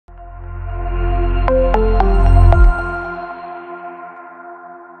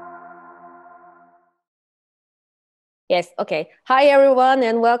Yes, okay. Hi, everyone,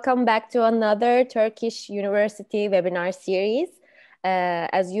 and welcome back to another Turkish University webinar series.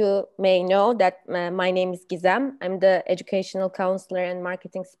 As you may know, that my name is Gizem. I'm the Educational Counselor and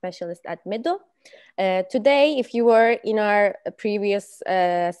Marketing Specialist at MEDU. Today, if you were in our previous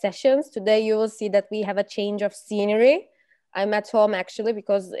sessions, today you will see that we have a change of scenery. I'm at home actually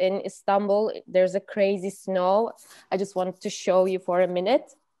because in Istanbul, there's a crazy snow. I just wanted to show you for a minute.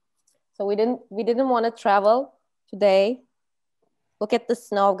 So we didn't want to travel today. Look at the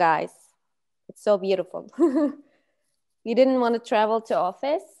snow, guys. It's so beautiful. We didn't want to travel to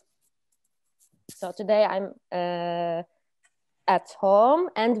office. So today I'm at home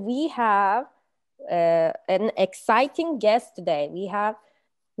and we have an exciting guest today. We have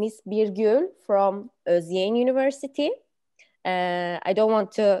Miss Birgül from Özyeğin University. I don't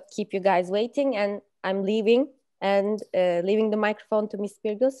want to keep you guys waiting and I'm leaving the microphone to Miss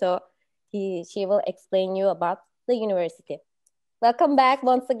Birgül. So she will explain you about the university. Welcome back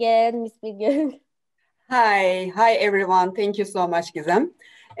once again, Miss Birgül. Hi everyone. Thank you so much, Gizem.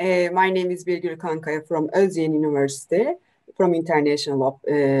 My name is Birgül Kankaya from Özyeğin University, from International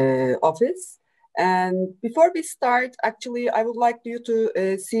Office. And before we start, actually, I would like you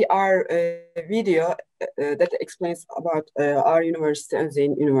to see our video that explains about our university,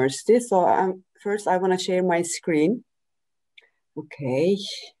 Özyeğin University. So first, I want to share my screen. Okay,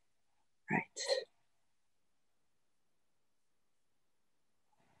 right.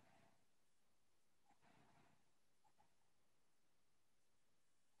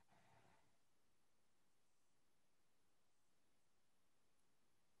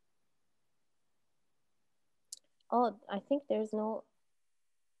 Oh, I think there's no,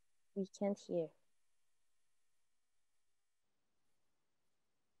 we can't hear.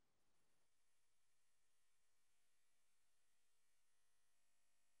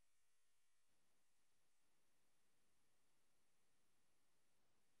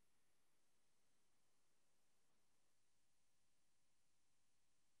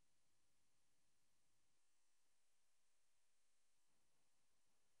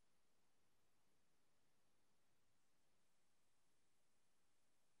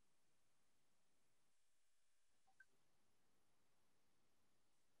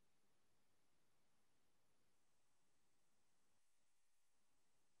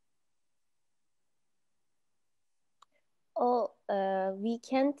 Oh, we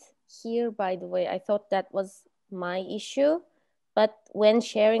can't hear, by the way. I thought that was my issue. But when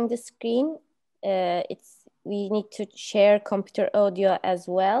sharing the screen, we need to share computer audio as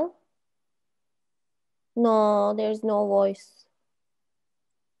well. No, there's no voice.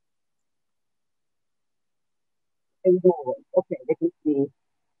 Okay, let me see.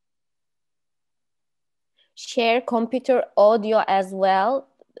 Share computer audio as well.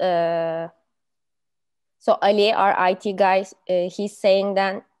 So Ali, our IT guy, he's saying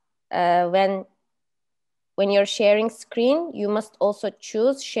that when you're sharing screen, you must also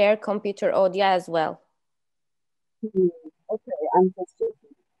choose share computer audio as well. Okay, I'm just checking.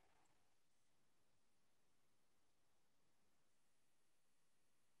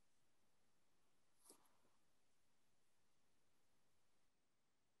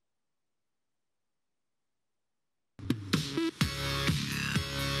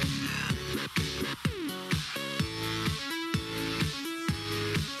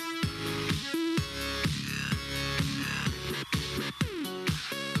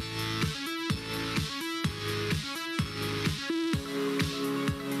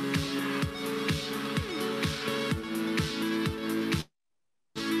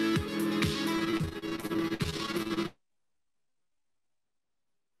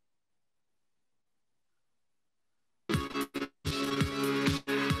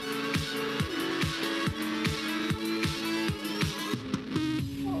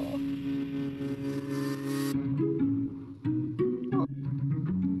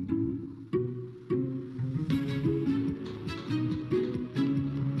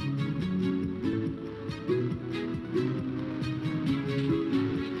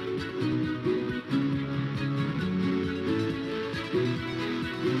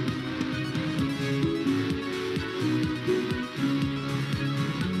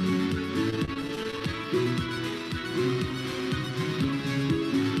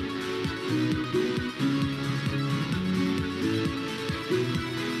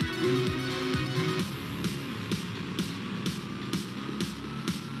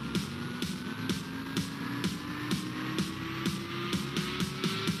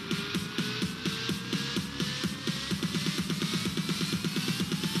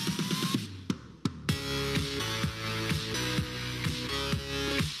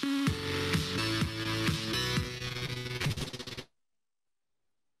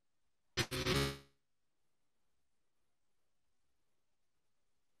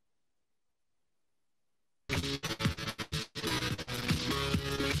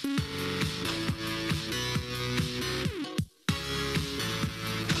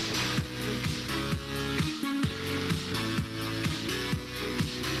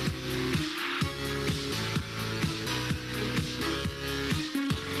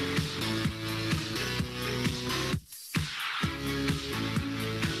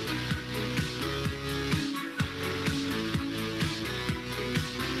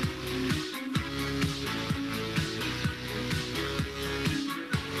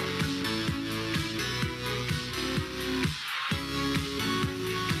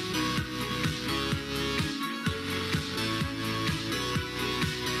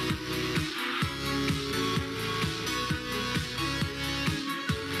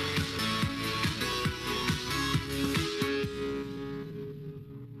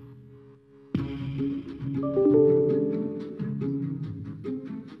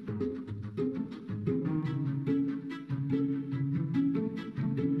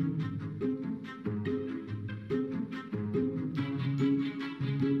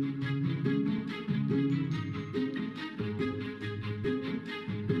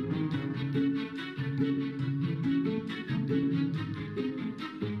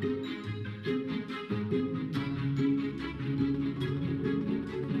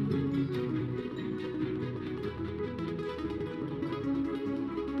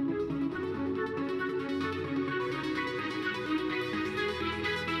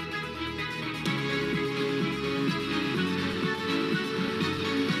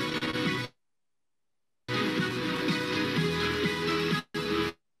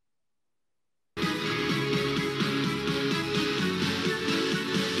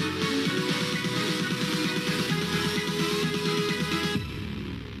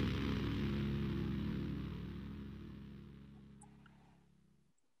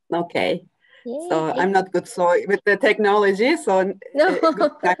 Okay. Yay, So I'm not good so with the technology, so no.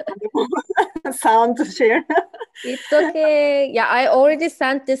 good sound to share. It's okay. Yeah, I already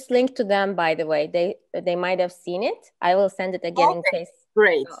sent this link to them, by the way. They might have seen it. I will send it again in case.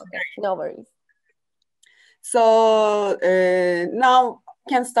 Great. Oh, okay. No worries. So now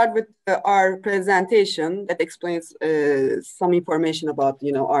can start with our presentation that explains some information about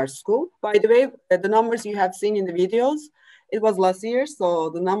our school. By the way, the numbers you have seen in the videos, it was last year, so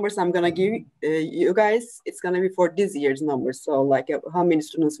the numbers I'm gonna give you guys, it's gonna be for this year's numbers. So like how many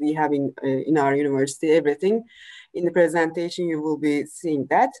students we have in our university, everything. In the presentation, you will be seeing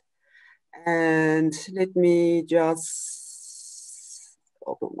that. And let me just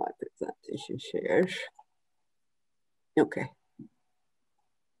open my presentation share. Okay.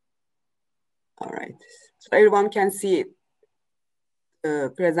 All right. So everyone can see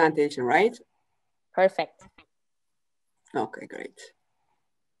the presentation, right? Perfect. Okay, great.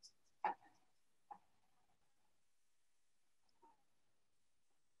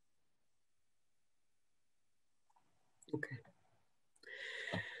 Okay.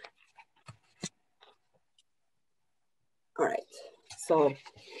 All right. So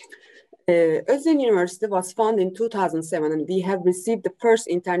Özyeğin University was founded in 2007, and we have received the first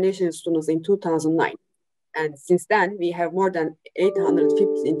international students in 2009. And since then, we have more than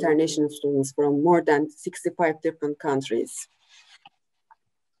 850 international students from more than 65 different countries.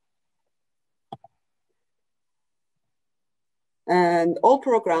 And all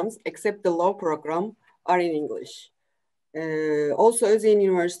programs, except the law program, are in English. Also, Özyeğin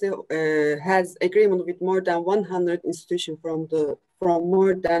University has agreement with more than 100 institutions from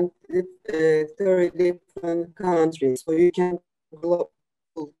more than 30 different countries. So you can global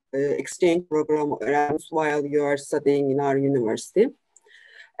exchange program around while you are studying in our university.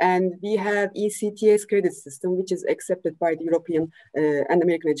 And we have ECTS credit system, which is accepted by the European and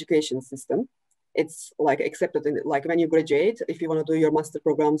American education system. It's like accepted in, like when you graduate, if you want to do your master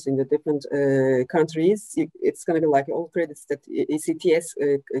programs in the different countries, it's going to be like all credits that ECTS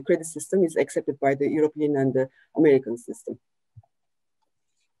credit system is accepted by the European and the American system.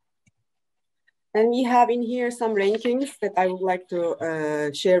 And we have in here some rankings that I would like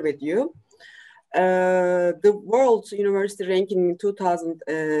to share with you. The World University ranking in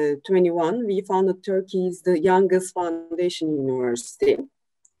 2021, we founded Turkey's the youngest foundation university.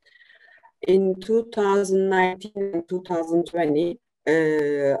 In 2019 and 2020,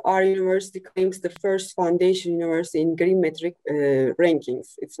 our university claims the first foundation university in green metric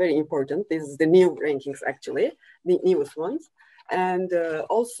rankings. It's very important. This is the new rankings, actually, the newest ones. And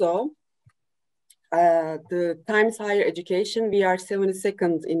also, the Times Higher Education, we are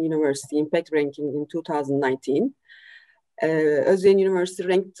 72nd in university impact ranking in 2019. Özyeğin University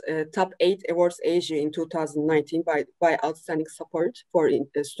ranked top 8 awards Asia in 2019 by outstanding support for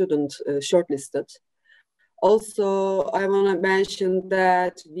student shortlisted. Also, I want to mention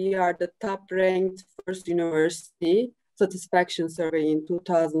that we are the top-ranked first university satisfaction survey in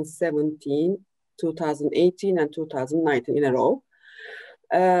 2017, 2018, and 2019 in a row.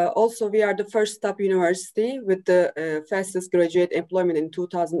 Also, we are the first top university with the fastest graduate employment in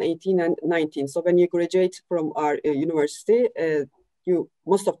 2018 and 19. So when you graduate from our university,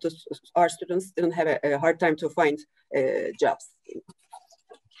 most of our students didn't have a hard time to find jobs.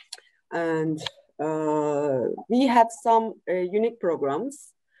 And we have some unique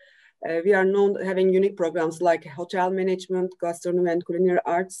programs. We are known having unique programs like hotel management, gastronomy and culinary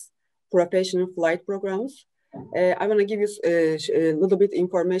arts, professional flight programs. I want to give you a little bit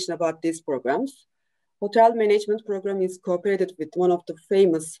information about these programs. Hotel management program is cooperated with one of the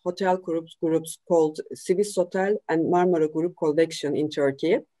famous hotel groups called Swiss Hotel and Marmara Group Collection in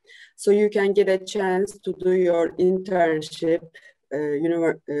Turkey. So you can get a chance to do your internship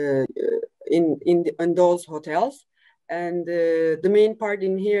in those hotels. And the main part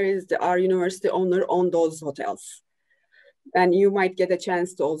in here is our university owner own those hotels. And you might get a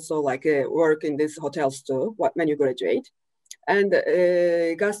chance to also work in these hotels too when you graduate. And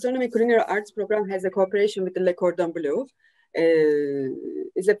Gastronomy Culinary Arts Program has a cooperation with the Le Cordon Bleu.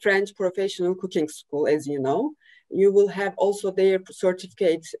 It's a French professional cooking school, as you know. You will have also their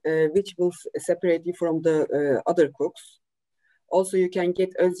certificate, which will separate you from the other cooks. Also, you can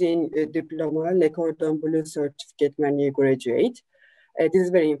get Özyeğin diploma, Le Cordon Bleu certificate when you graduate. This is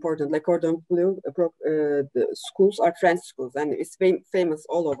very important. Le Cordon Bleu, the schools are French schools, and it's famous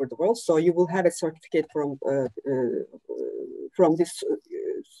all over the world. So you will have a certificate from this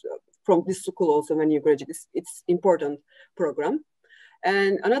school also when you graduate. It's important program.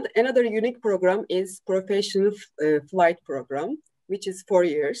 And another unique program is professional flight program, which is 4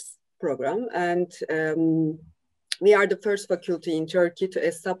 years program. And we are the first faculty in Turkey to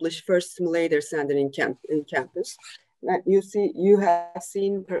establish first simulator center in campus. You have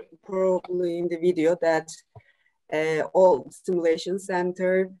seen probably in the video that all simulation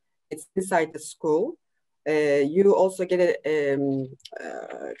center, it's inside the school. You also get a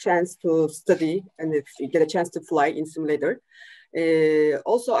chance to study and you get a chance to fly in simulator.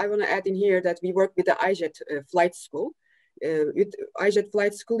 Also, I want to add in here that we work with the IJET flight school. With IJET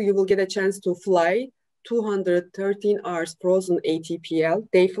flight school, you will get a chance to fly 213 hours frozen ATPL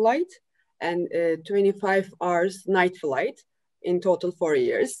day flight and 25 hours night flight, in total 4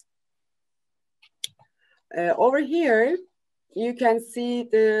 years. Over here, you can see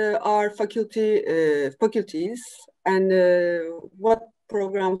our faculties and what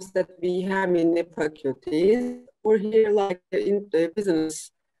programs that we have in the faculties. Over here, like in the business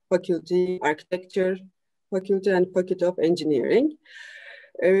faculty, architecture faculty, and faculty of engineering.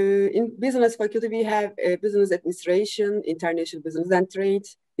 In business faculty, we have business administration, international business and trade,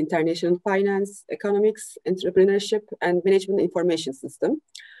 international finance, economics, entrepreneurship, and management information system.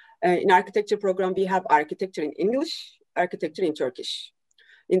 In architecture program, we have architecture in English, architecture in Turkish,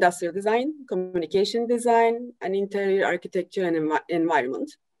 industrial design, communication design, and interior architecture and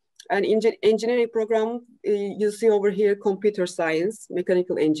environment. And in engineering program, you see over here, computer science,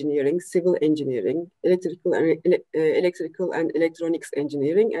 mechanical engineering, civil engineering, electrical and electronics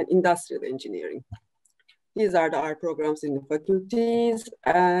engineering, and industrial engineering. These are our programs in the faculties,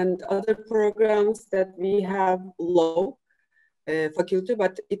 and other programs that we have law faculty,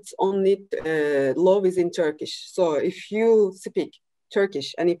 but it's only law is in Turkish. So if you speak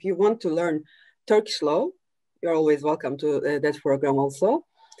Turkish and if you want to learn Turkish law, you're always welcome to that program also.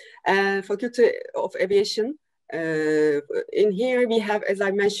 And Faculty of Aviation, in here we have, as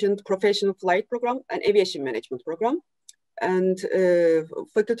I mentioned, professional flight program and aviation management program. And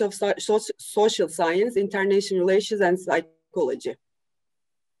Faculty of Social Science, International Relations, and Psychology.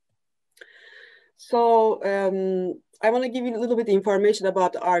 So I want to give you a little bit of information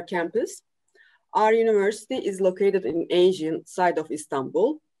about our campus. Our university is located in Asian side of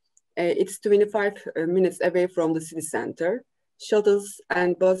Istanbul. It's 25 minutes away from the city center. Shuttles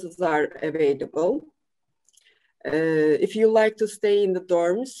and buses are available. If you like to stay in the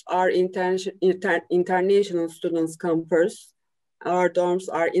dorms, our international students come first. Our dorms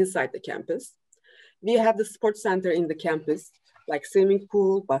are inside the campus. We have the sports center in the campus, like swimming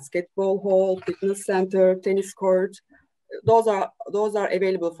pool, basketball hall, fitness center, tennis court. Those are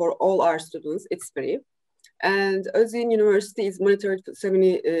available for all our students. It's free. And Özyeğin University is monitored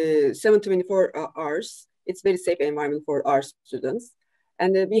 724 hours. It's very safe environment for our students.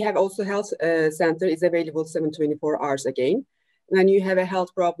 And we have also health center is available 724 hours again. When you have a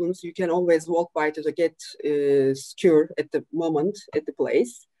health problems, you can always walk by to get cured at the moment at the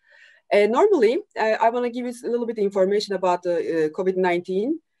place. Normally, I want to give you a little bit of information about the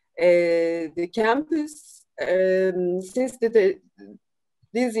COVID-19. The campus since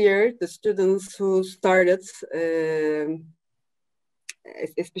this year, the students who started,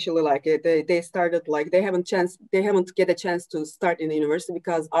 especially like they started like they haven't get a chance to start in the university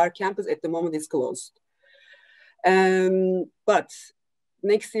because our campus at the moment is closed. But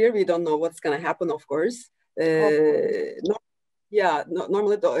next year we don't know what's gonna happen, of course.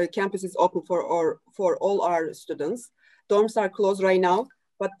 Normally the campus is open for all our students. Dorms are closed right now,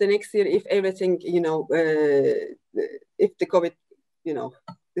 but the next year, if everything, if the COVID,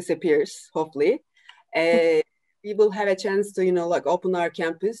 disappears, hopefully, we will have a chance to, like open our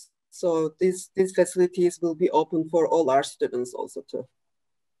campus. So these facilities will be open for all our students also too.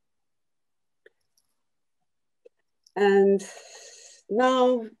 And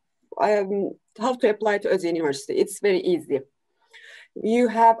now, how to apply to Özyeğin University? It's very easy. We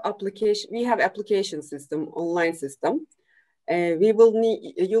have application system, online system. You will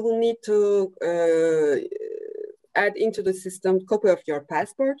need to add into the system copy of your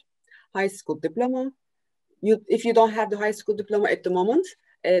passport, high school diploma. If you don't have the high school diploma at the moment,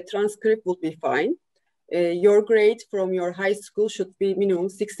 a transcript will be fine. Your grade from your high school should be minimum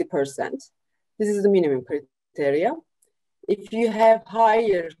 60%. This is the minimum criteria. If you have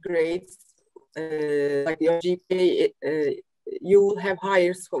higher grades, like your GPA, you will have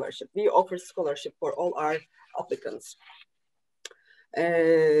higher scholarship. We offer scholarship for all our applicants.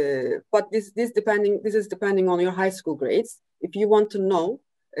 But this is depending on your high school grades. If you want to know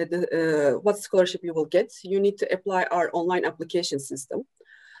what scholarship you will get, you need to apply our online application system.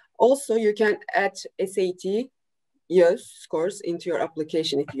 Also, you can add SAT scores into your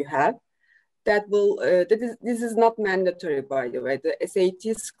application if you have. This is not mandatory, by the way. The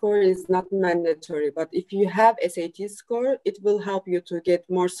SAT score is not mandatory, but if you have SAT score, it will help you to get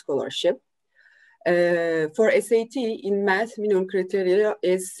more scholarship. For SAT in math, minimum criteria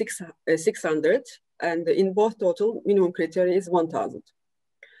is 600, and in both total, minimum criteria is 1,000.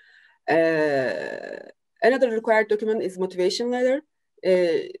 Another required document is motivation letter,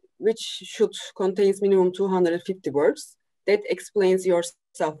 which should contain minimum 250 words. That explains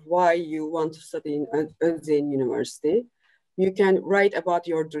yourself why you want to study in Özyeğin University. You can write about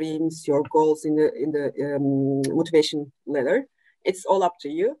your dreams, your goals in the motivation letter. It's all up to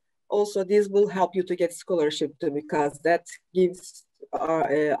you. Also, this will help you to get scholarship too, because that gives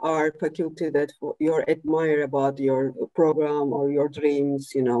our faculty that you admire about your program or your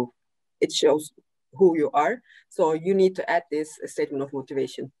dreams. It shows who you are. So you need to add this statement of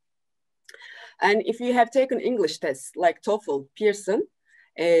motivation. And if you have taken English tests like TOEFL, Pearson,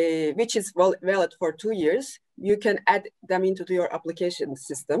 which is valid for 2 years, you can add them into your application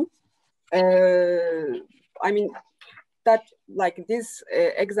system. That like these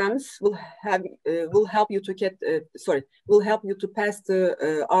exams will help you to pass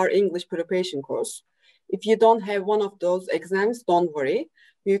our English preparation course. If you don't have one of those exams, don't worry.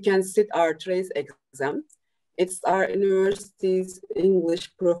 You can sit our TRACE exam. It's our university's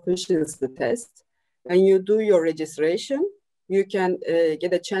English proficiency test. When you do your registration, you can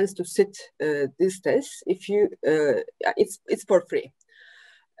get a chance to sit this test. If you, it's for free.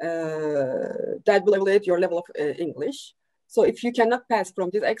 That will evaluate your level of English. So if you cannot pass from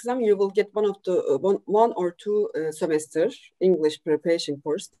this exam, you will get one or two semester English preparation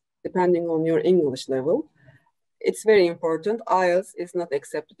course, depending on your English level. It's very important. IELTS is not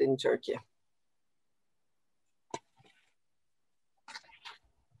accepted in Turkey.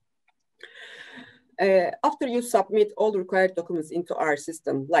 After you submit all required documents into our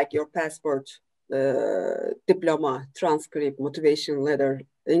system, like your passport, diploma, transcript, motivation letter,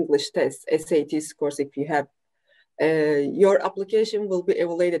 English test, SAT scores if you have, your application will be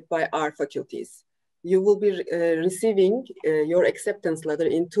evaluated by our faculties. You will be receiving your acceptance letter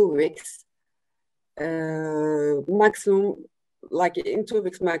in 2 weeks, maximum, like in 2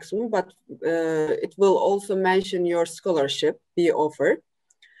 weeks maximum, but it will also mention your scholarship we offer.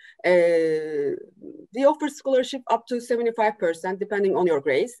 We offer scholarship up to 75%, depending on your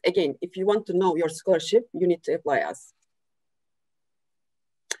grades. Again, if you want to know your scholarship, you need to apply us.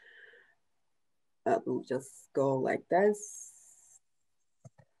 We'll just go like this.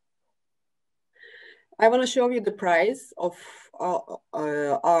 I want to show you the price of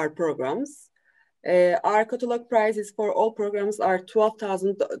our programs. Our catalog prices for all programs are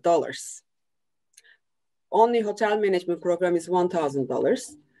 $12,000. Only hotel management program is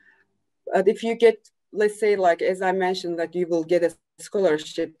 $1,000. If you get, let's say, like, as I mentioned, that you will get a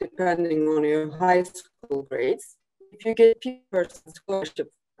scholarship depending on your high school grades. If you get P% scholarship,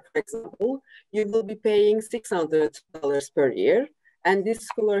 for example, you will be paying $600 per year, and this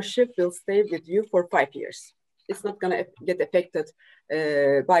scholarship will stay with you for 5 years. It's not gonna get affected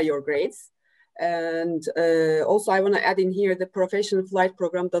by your grades. And also I want to add in here, the professional flight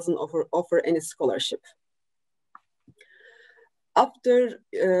program doesn't offer any scholarship. After,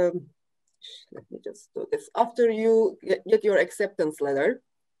 let me just do this. After you get your acceptance letter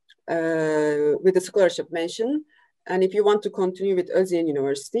with the scholarship mentioned, and if you want to continue with Özyeğin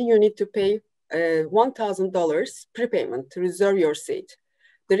University, you need to pay $1,000 prepayment to reserve your seat.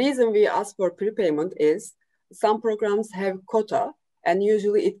 The reason we ask for prepayment is some programs have quota, and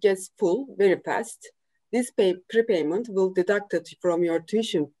usually it gets full very fast. This prepayment will deduct it from your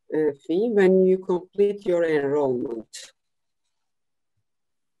tuition fee when you complete your enrollment.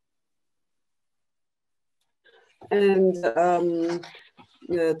 And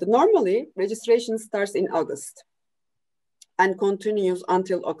normally registration starts in August and continues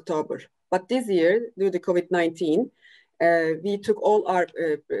until October. But this year, due to COVID-19, we took all our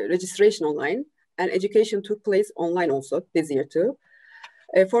registration online, and education took place online also this year too.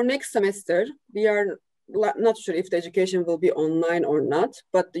 For next semester, we are not sure if the education will be online or not,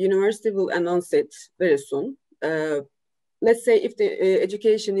 but the university will announce it very soon. Let's say if the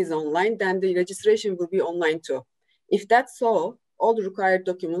education is online, then the registration will be online too. If that's so, all the required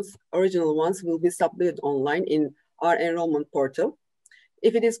documents, original ones, will be submitted online in our enrollment portal.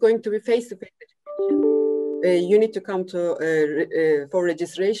 If it is going to be face-to-face education, you need to come to for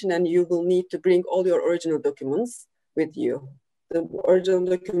registration, and you will need to bring all your original documents with you. The original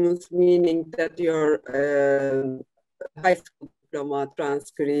documents meaning that your high school diploma,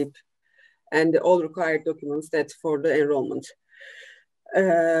 transcript, and all required documents that for the enrollment.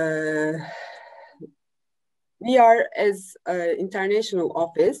 We are, as international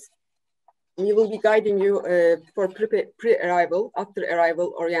office, we will be guiding you for pre-arrival,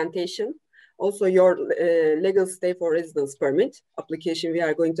 after-arrival orientation. Also, your legal stay for residence permit application, we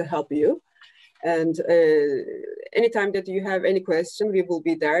are going to help you. And anytime that you have any question, we will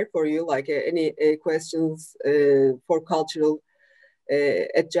be there for you, like any questions for cultural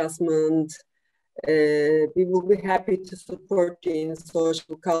adjustment. We will be happy to support you in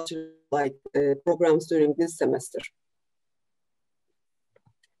social culture like programs during this semester.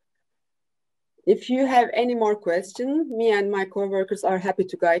 If you have any more questions, me and my co-workers are happy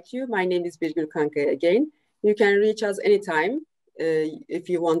to guide you. My name is Birgül Kankaya again. You can reach us anytime if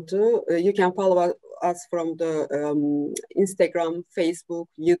you want to. You can follow us from the Instagram, Facebook,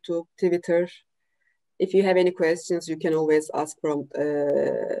 YouTube, Twitter. If you have any questions, you can always ask from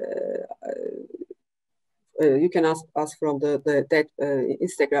that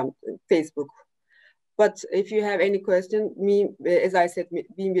Instagram, Facebook. But if you have any question, me, as I said,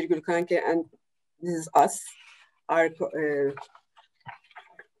 being Birgül Kanka, and this is us, our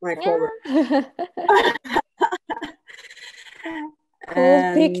my cover.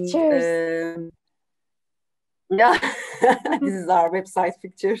 Cool pictures. Yeah, this is our website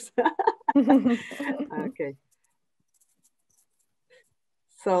pictures. Okay.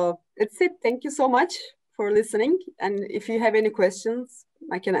 So that's it. Thank you so much for listening. And if you have any questions,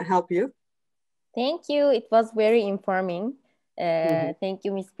 I can help you. Thank you. It was very informing. Thank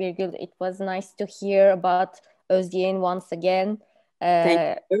you, Ms. Birgül. It was nice to hear about Özyeğin once again.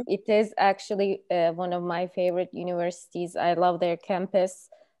 Thank you. It is actually one of my favorite universities. I love their campus.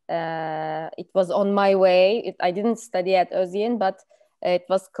 It was on my way. I didn't study at Özyeğin, but it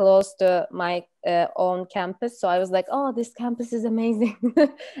was close to my own campus. So I was like, oh, this campus is amazing.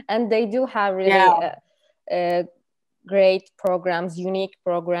 And they do have really great programs, unique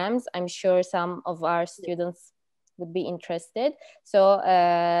programs. I'm sure some of our students would be interested. So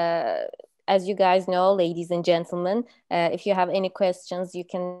as you guys know, ladies and gentlemen, if you have any questions, you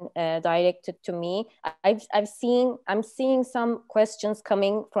can direct it to me. I'm seeing some questions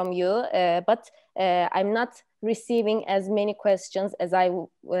coming from you, but I'm not receiving as many questions as I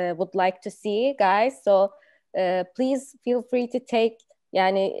would like to see, guys. So please feel free to take,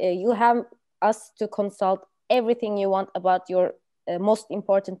 you have us to consult everything you want about your most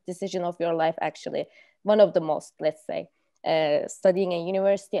important decision of your life, actually. One of the most, let's say, studying a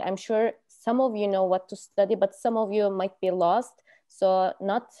university. I'm sure some of you know what to study, but some of you might be lost. So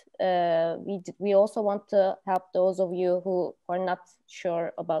we also want to help those of you who are not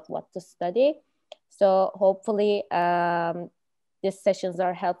sure about what to study. So hopefully these sessions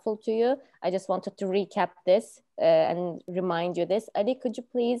are helpful to you. I just wanted to recap this and remind you this. Adi, could you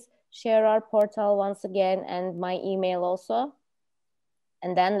please share our portal once again and my email also?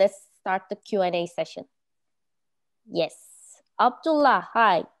 And then let's start the Q&A session. Yes. Abdullah,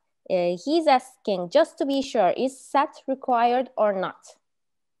 hi. He's asking, just to be sure, is SAT required or not?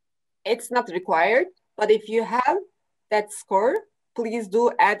 It's not required, but if you have that score, please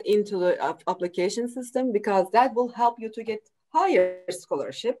do add into the application system, because that will help you to get higher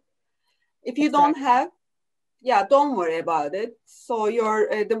scholarship. If you don't have, yeah, don't worry about it. So your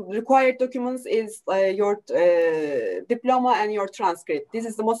the required documents is your diploma and your transcript. This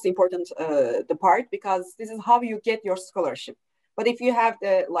is the most important the part, because this is how you get your scholarship. But if you have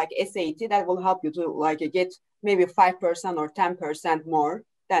the like SAT, that will help you to like get maybe 5% or 10% more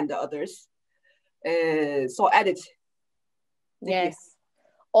than the others. So add it. Yes.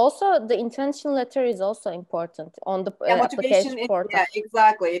 Also, the intention letter is also important on the motivation application portal. Yeah,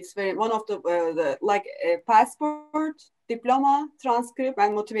 exactly. It's very one of the like passport, diploma, transcript,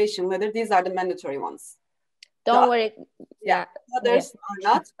 and motivation letter. These are the mandatory ones. Don't worry. Yeah, others are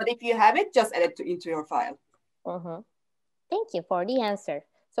not. But if you have it, just add it into your file. Thank you for the answer.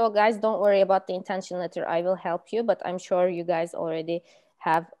 So guys, don't worry about the intention letter. I will help you, but I'm sure you guys already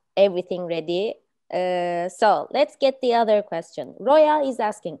have everything ready. So let's get the other question. Roya is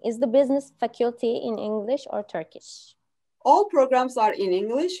asking, is the business faculty in English or Turkish? All programs are in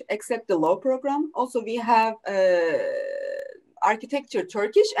English except the law program. Also, we have architecture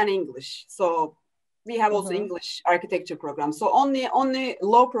Turkish and English. So we have also English architecture program. So only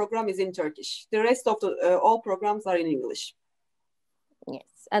law program is in Turkish. The rest of the all programs are in English.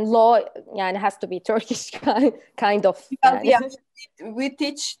 Yes, and law has to be Turkish kind of. Because, yeah, we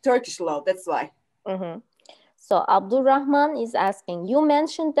teach Turkish law. That's why. So Abdulrahman is asking, you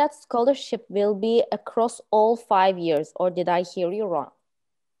mentioned that scholarship will be across all 5 years, or did I hear you wrong?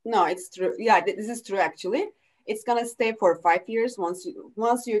 No, it's true. Yeah, this is true actually. It's gonna stay for 5 years once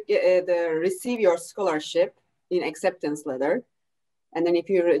you get, receive your scholarship in acceptance letter, and then if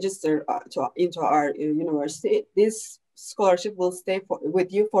you register into our university, this scholarship will stay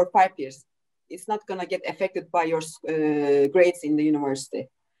with you for 5 years. It's not gonna get affected by your grades in the university.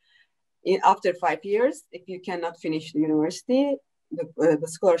 After 5 years, if you cannot finish the university, the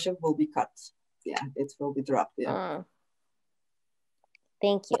scholarship will be cut. Yeah, it will be dropped. Yeah.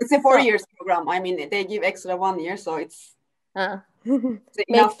 Thank you. It's a 4 years program. I mean, they give extra 1 year, so it's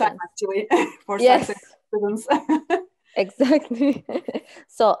enough time actually for successful students. Exactly.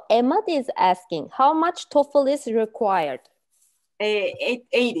 So Emad is asking, how much TOEFL is required?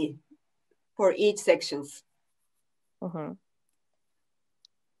 80 for each sections.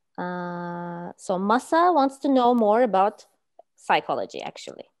 So Masa wants to know more about psychology,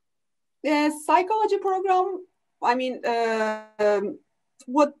 actually. The psychology program, I mean,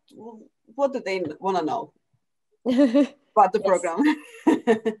 what do they want to know about the program?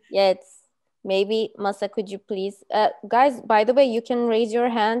 Yes, maybe Masa, could you please, guys, by the way, you can raise your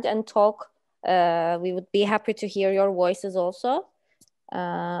hand and talk. We would be happy to hear your voices also.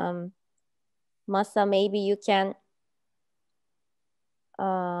 Masa, maybe you can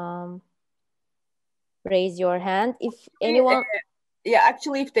raise your hand if anyone. Yeah,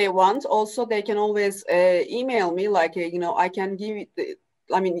 actually, if they want, also they can always email me. Like I can give it.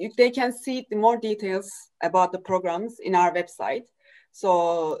 I mean, they can see more details about the programs in our website.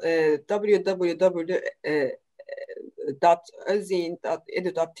 So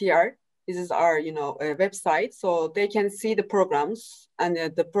www.özyeğin.edu.tr. This is our website, so they can see the programs and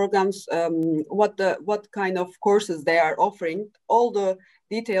the programs, what kind of courses they are offering. All the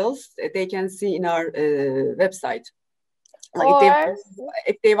details they can see in our website. Like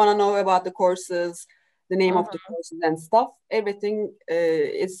if they want to know about the courses, the name of the courses and stuff, everything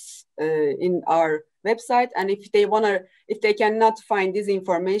is in our website. And if they cannot find this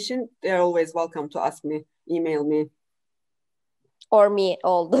information, they're always welcome to ask me, email me. Or me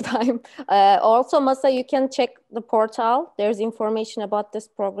all the time. Also, Masa, you can check the portal. There's information about this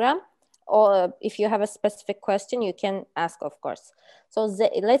program. Or if you have a specific question, you can ask, of course. So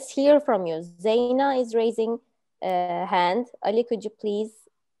let's hear from you. Zeyna is raising hand. Ali, could you please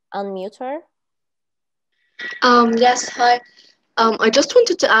unmute her? Yes, hi. I just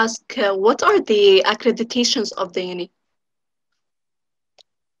wanted to ask, what are the accreditations of the uni?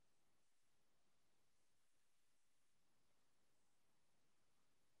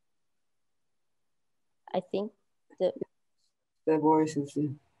 I think the voice is.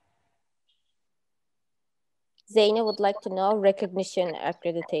 Zeyna would like to know recognition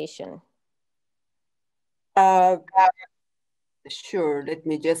accreditation. Sure, let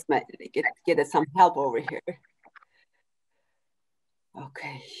me just get some help over here.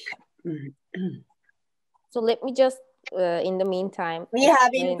 Okay. So let me just, in the meantime, we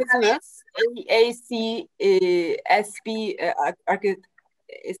have in business AACSB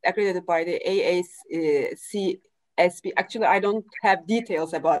is accredited by the AACSB. Actually, I don't have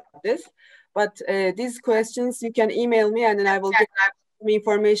details about this, but these questions you can email me and then I will get some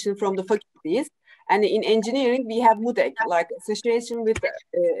information from the faculties. And in engineering, we have MUDEC, like Association with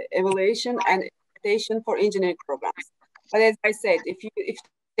Evaluation and Accreditation for Engineering Programs. But as I said, if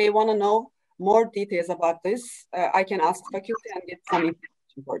they want to know more details about this, I can ask faculty and get some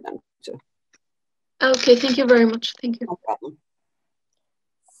information for them too. Okay, thank you very much. Thank you. No problem.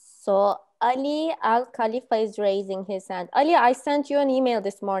 So Ali Al Khalifa is raising his hand. Ali, I sent you an email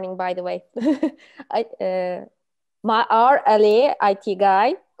this morning, by the way. Our Ali, IT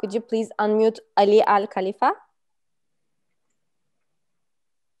guy, could you please unmute Ali Al Khalifa?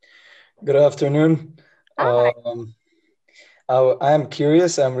 Good afternoon. I'm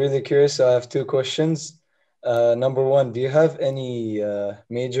curious. I'm really curious. So I have two questions. Number one, do you have any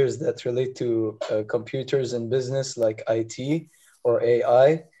majors that relate to computers and business like IT or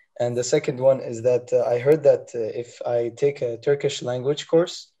AI? And the second one is that I heard that if I take a Turkish language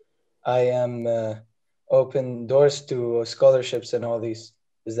course, I am open doors to scholarships and all these.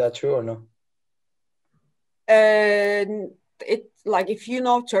 Is that true or no? Like if you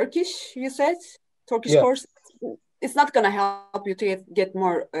know Turkish, you said Turkish Yeah. course, it's not going to help you to get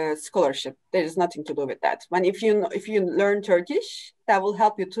more scholarship. There is nothing to do with that. When if you learn Turkish, that will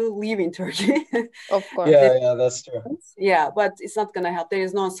help you to live in Turkey. Of course. Yeah, that's true. Yeah, but it's not going to help. There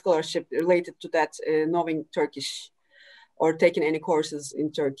is no scholarship related to that. Knowing Turkish or taking any courses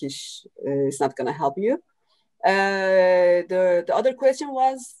in Turkish, it's not going to help you. The other question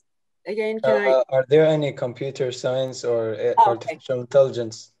was, again, are there any computer science or artificial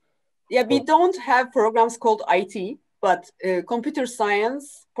intelligence? Yeah, we don't have programs called IT, but computer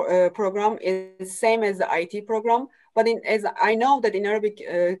science program is same as the IT program. But as I know that in Arabic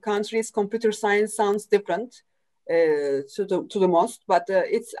countries, computer science sounds different to the most, but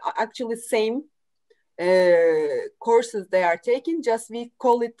it's actually same courses they are taking. Just we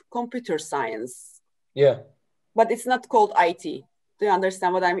call it computer science. Yeah. But it's not called IT. Do you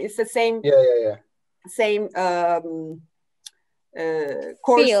understand what I mean? It's the same. Yeah. Same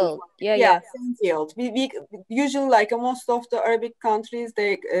course field. Same field. We usually, like most of the Arabic countries,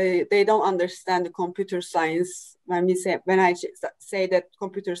 they don't understand the computer science when I say that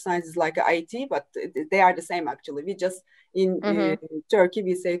computer science is like IT, but they are the same actually. We just in Turkey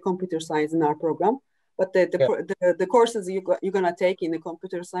we say computer science in our program, but the courses you're gonna take in the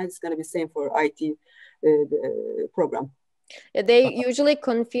computer science is gonna be same for IT program. They usually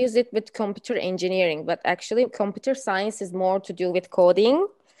confuse it with computer engineering, but actually computer science is more to do with coding,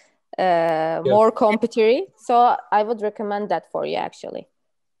 more computery. So I would recommend that for you actually.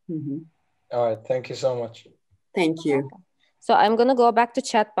 All right, thank you so much. Thank you. So I'm going to go back to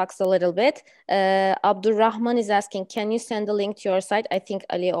chat box a little bit. Abdurrahman is asking, can you send a link to your site? I think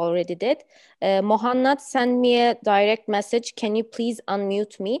Ali already did. Mohannad, send me a direct message. Can you please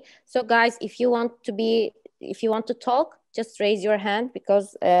unmute me? So guys, if you want to talk, just raise your hand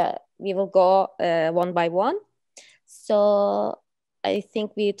because we will go one by one. So I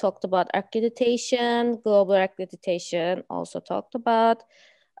think we talked about accreditation, global accreditation also talked about.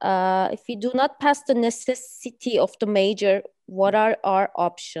 If we do not pass the necessity of the major, what are our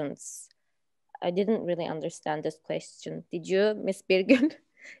options? I didn't really understand this question. Did you, Ms. Birgül?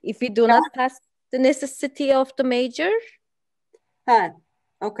 If we do not pass the necessity of the major?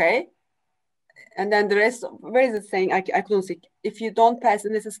 Okay. And then the rest, where is it saying? I couldn't see. If you don't pass the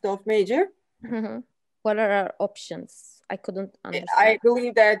necessity of major. What are our options? I couldn't understand. I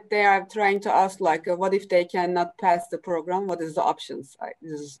believe that they are trying to ask, like, what if they cannot pass the program? What is the options?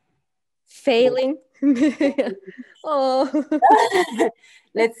 Failing. Oh.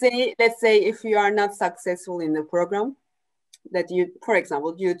 Let's say if you are not successful in the program, that you, for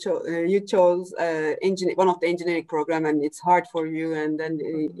example, you chose one of the engineering program and it's hard for you, and then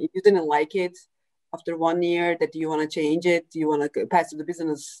you didn't like it. After 1 year, that you want to change it, you want to pass to the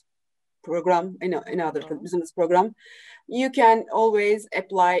business program, another business program, you can always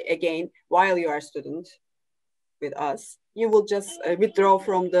apply again while you are a student with us. You will just withdraw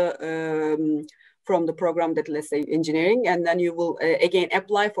from the program that, let's say, engineering, and then you will again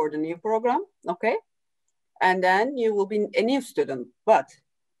apply for the new program, okay? And then you will be a new student, but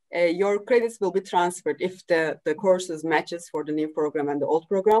your credits will be transferred if the courses matches for the new program and the old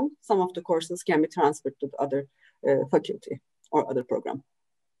program. Some of the courses can be transferred to the other faculty or other program.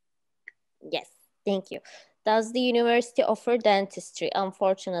 Yes, thank you. Does the university offer dentistry?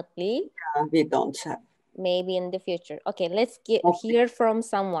 Unfortunately, we don't have. Maybe in the future. Okay, let's hear from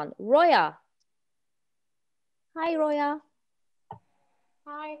someone. Roya. Hi, Roya.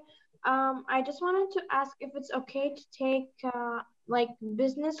 Hi. I just wanted to ask if it's okay to take like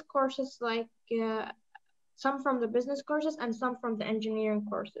business courses, like some from the business courses and some from the engineering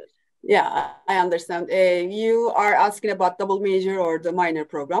courses. Yeah, I understand. You are asking about double major or the minor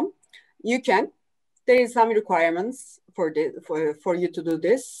program. You can. There is some requirements for you to do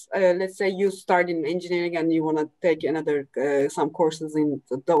this. Let's say you start in engineering and you want to take another some courses in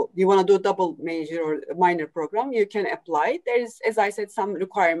you want to do double major or minor program. You can apply. There is, as I said, some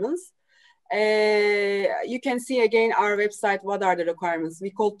requirements. You can see again our website. What are the requirements?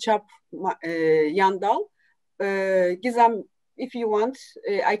 We call CHAP Yandal. Gizem, if you want,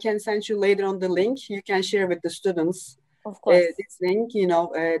 I can send you later on the link. You can share with the students. Of course. This link,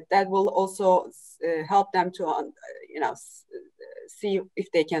 that will also help them to, see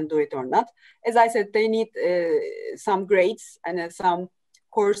if they can do it or not. As I said, they need some grades and some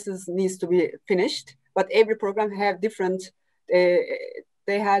courses needs to be finished. But every program have different.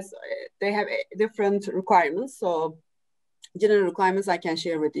 They have different requirements. So general requirements I can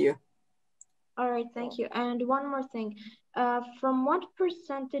share with you. All right, thank you. And one more thing. From what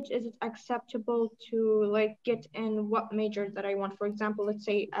percentage is it acceptable to like get in what major that I want? For example, let's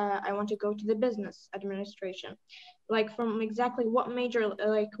say I want to go to the business administration. Like from exactly what major,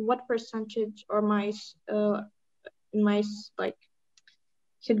 like what percentage or my like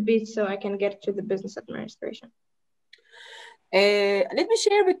should be so I can get to the business administration? Let me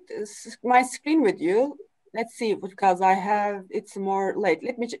share with my screen with you. Let's see, because it's more late.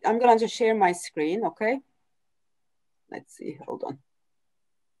 I'm going to share my screen, okay? Let's see, hold on.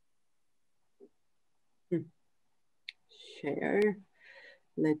 Share.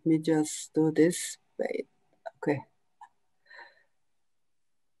 Let me just do this. Wait, okay.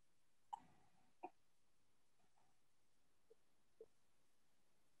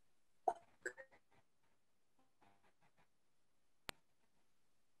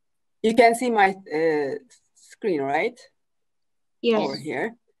 You can see my screen, right? Yes. Over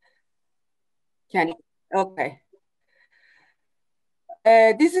here. Can you? Okay.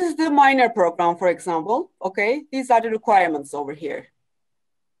 This is the minor program, for example. Okay, these are the requirements over here.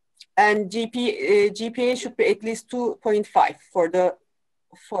 And GPA should be at least 2.5 for the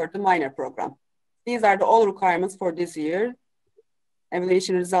minor program. These are all requirements for this year.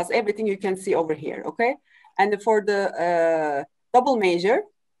 Evaluation results, everything you can see over here. Okay, and for the double major,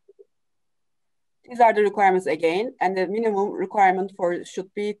 these are the requirements again, and the minimum requirement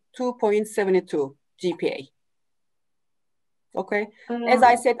should be 2.72 GPA. Okay, as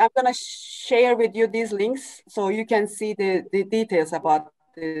I said, I'm gonna share with you these links so you can see the details about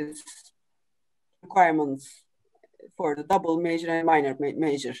these requirements for the double major and minor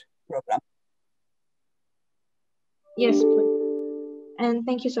major program. Yes, please. And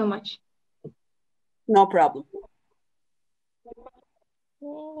thank you so much. No problem.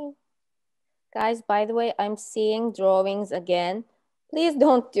 Yay. Guys, by the way, I'm seeing drawings again. Please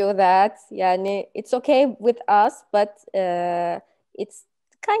don't do that. Yani, it's okay with us, but it's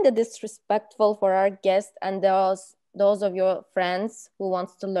kind of disrespectful for our guests and those of your friends who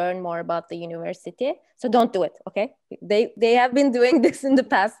wants to learn more about the university. So don't do it, okay? They have been doing this in the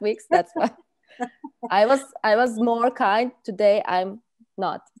past weeks. That's why I was more kind. Today I'm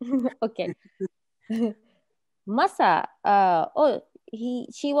not. Okay. Masa,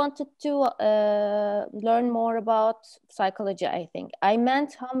 she wanted to learn more about psychology, I think. I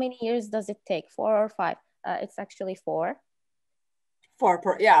meant how many years does it take? 4 or 5? It's actually 4.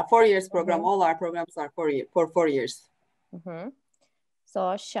 4 years program. All our programs are for 4 years.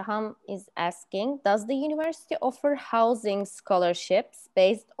 So Shaham is asking, does the university offer housing scholarships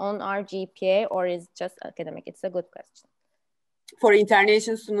based on our GPA or is just academic? It's a good question. For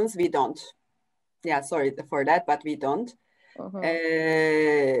international students, we don't. Yeah, sorry for that, but we don't.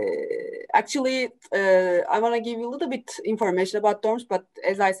 Actually, I want to give you a little bit information about dorms, but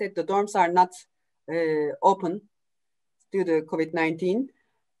as I said, the dorms are not open due to COVID-19.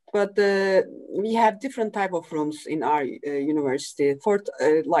 But we have different type of rooms in our university.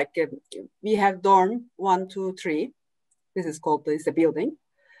 We have dorm 1, 2, 3. This is called a building,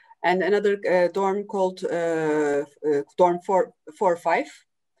 and another dorm called dorm 4, 5.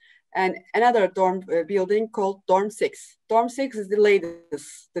 And another dorm building called Dorm 6. Dorm 6 is the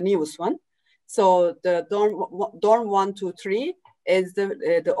latest, the newest one. So the dorm 1, 2, 3 is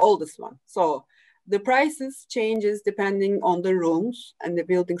the oldest one. So the prices changes depending on the rooms and the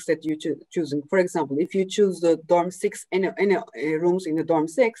buildings that you choosing. For example, if you choose the dorm 6, any rooms in the dorm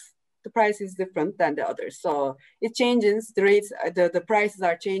 6, the price is different than the others. So it changes, the rates, the prices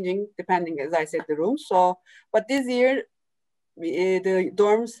are changing depending, as I said, the rooms. So, but this year, the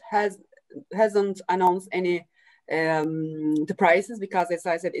dorms hasn't announced any the prices because, as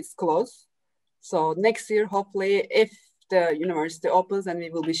I said, it's closed. So next year, hopefully, if the university opens, and we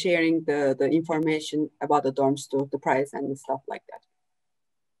will be sharing the information about the dorms too, the price and stuff like that.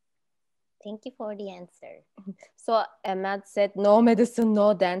 Thank you for the answer. So Ahmed said no medicine,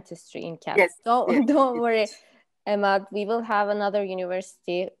 no dentistry in CAP. Yes. Don't worry. Emad, we will have another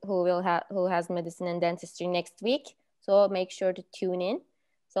university who has medicine and dentistry next week. So make sure to tune in.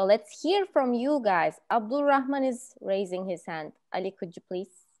 So let's hear from you guys. Abdul Rahman is raising his hand. Ali, could you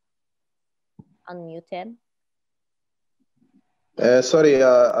please unmute him? Sorry,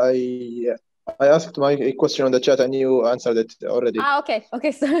 I asked my question on the chat and you answered it already. Okay.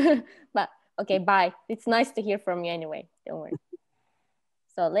 Okay. So, but okay, bye. It's nice to hear from you anyway. Don't worry.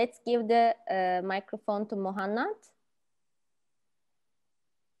 So let's give the microphone to Mohannad.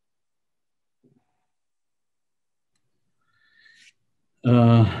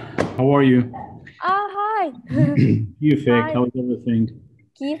 How are you? Hi. Kifek, Hi. how's everything?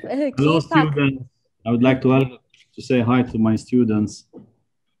 Hello, students. I would like to say hi to my students.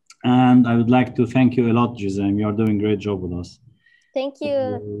 And I would like to thank you a lot, Gizem. You are doing a great job with us. Thank you.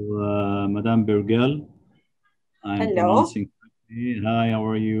 So, Madame Bergel, I'm Hello. pronouncing correctly. Hi, how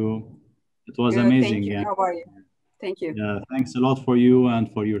are you? It was Good, amazing. thank you. Yeah. How are you? Thank you. Yeah, thanks a lot for you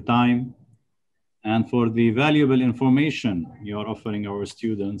and for your time and for the valuable information you are offering our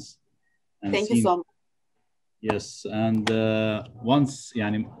students. And thank you so much. Yes, and once,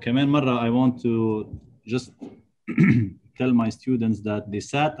 يعني كمان مرة, I want to just tell my students that the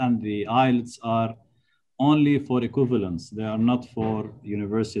SAT and the IELTS are only for equivalence. They are not for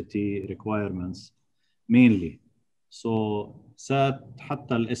university requirements mainly. So SAT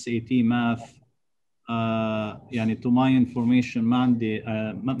حتى ال SAT math يعني to my information ما عندي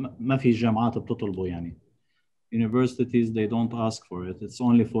ما في جامعات بتطلبه يعني. Universities, they don't ask for it. It's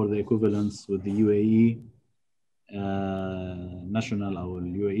only for the equivalence with the UAE national أو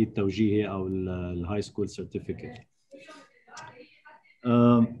ال UAE التوجيهي أو ال high school certificate.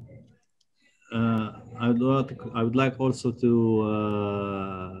 I would like also to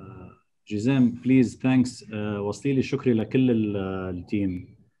Gizem, please, thanks. وصلي لي شكري لكل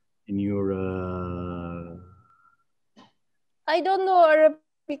التيم in your I don't know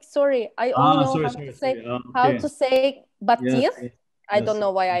Arabic, sorry. I only know how to say batir. Yes, I don't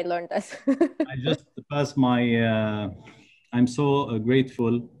know why I learned that. I just passed my I'm so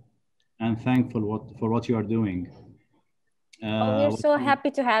grateful and thankful for what you are doing. We're so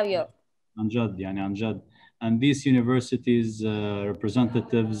happy to have you. عن جد يعني عن جد. And these universities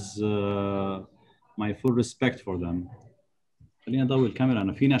representatives, my full respect for them. خليني أضوي الكاميرا.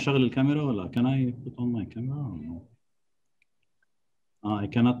 أنا فيني أشغل الكاميرا ولا can I put on my camera? No. I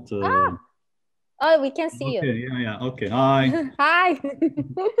cannot. Oh, we can see you. Yeah. Okay. Hi. Hi.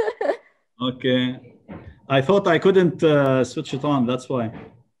 Okay. I thought I couldn't switch it on. That's why.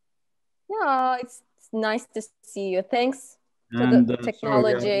 No, it's nice to see you. Thanks to the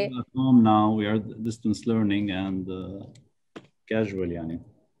technology. Sorry, we are at home now. We are distance learning and casual, yani.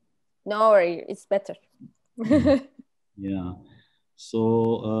 No worry, it's better. Yeah. So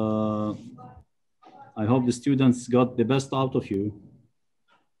I hope the students got the best out of you.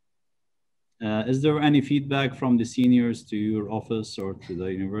 Is there any feedback from the seniors to your office or to the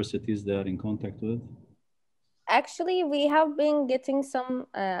universities they are in contact with? Actually, we have been getting some,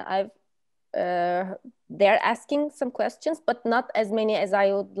 they're asking some questions, but not as many as I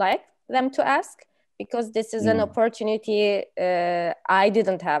would like them to ask, because this is an opportunity I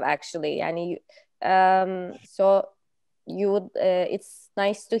didn't have actually. So you would, it's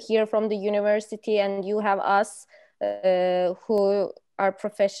nice to hear from the university, and you have us who are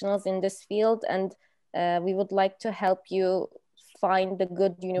professionals in this field, and we would like to help you find the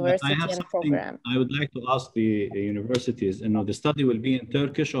good university and program. I would like to ask the universities, the study will be in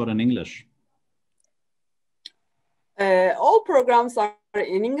Turkish or in English? All programs are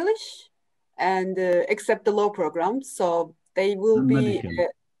in English, and except the law program, so they will be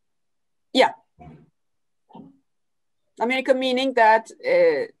American, meaning that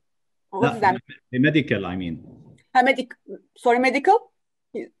what is that? The medical, I mean. Sorry, medical?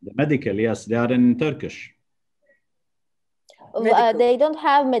 The medical, yes, they are in Turkish. They don't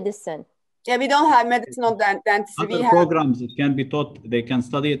have medicine. Yeah, we don't have medicine or dentistry. Other programs, it can be taught, they can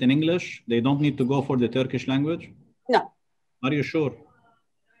study it in English. They don't need to go for the Turkish language? No. Are you sure?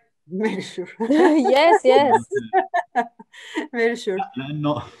 Very sure. Yes. Very sure.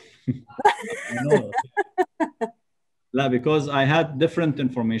 No. No, because I had different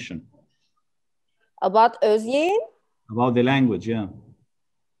information. About Özyeğin? About the language, yeah.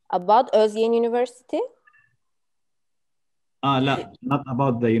 About Özyeğin University? Not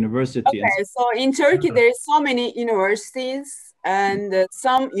about the university. Okay, so in Turkey, there are so many universities, and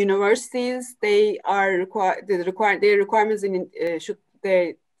some universities, they are their requirements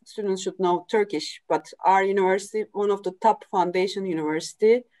their students should know Turkish. But our university, one of the top foundation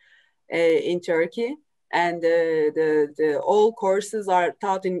university in Turkey, and the all courses are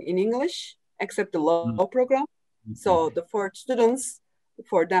taught in English except the law program. So for students,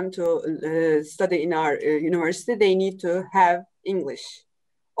 for them to study in our university, they need to have English.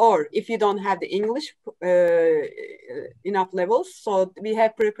 Or if you don't have the English enough levels, so we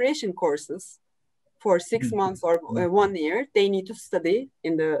have preparation courses for 6 months or 1 year. They need to study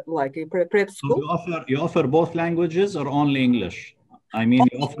in the prep school. So you offer both languages or only English? I mean,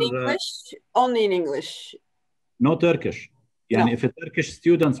 you offer only in English. No Turkish. No. If a Turkish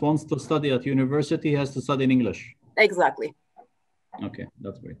student wants to study at university, he has to study in English. Exactly. Okay,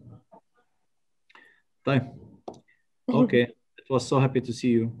 that's great. Bye. Okay, it was so happy to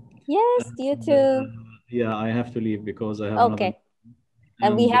see you. Yes, you too. Yeah, I have to leave because I have okay.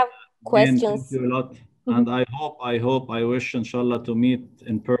 And we have questions. Thank you a lot. And I wish, inshallah, to meet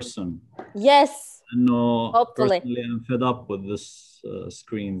in person. Yes. No, hopefully. Personally, I'm fed up with this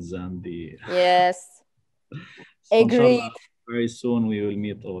screens and the. Yes. So agreed. Inshallah, very soon we will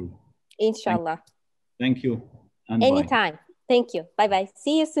meet all. Inshallah. Thank you. And anytime. Bye. Thank you. Bye-bye.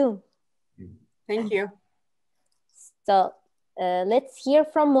 See you soon. Thank you. So let's hear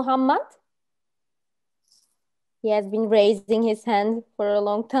from Muhammad. He has been raising his hand for a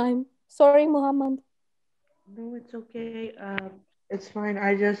long time. Sorry, Muhammad. No, it's okay. It's fine.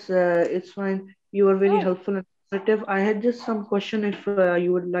 It's fine. You were very helpful and informative. I had just some question if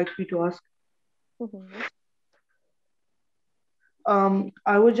you would like me to ask.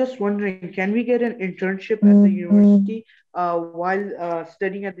 I was just wondering, can we get an internship at the university while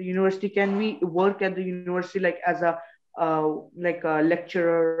studying at the university? Can we work at the university like as a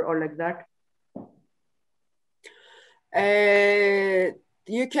lecturer or like that?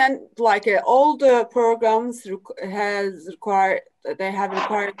 You can all the programs they have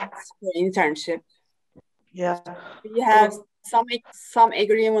requirements for internship. Yeah. We have some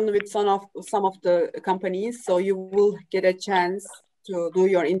agreement with some of the companies, so you will get a chance to do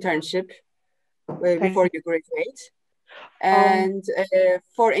your internship before you graduate. And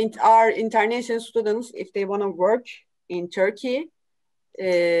for our international students, if they want to work in Turkey,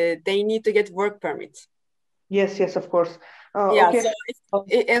 they need to get work permit. Yes, of course. Yeah, okay. So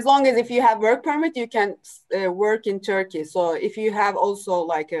as long as if you have work permit, you can work in Turkey. So if you have also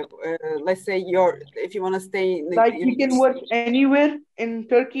let's say if you want to stay in you can work anywhere in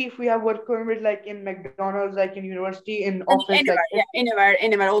Turkey if we have work permit, like in McDonald's, like in university, in office,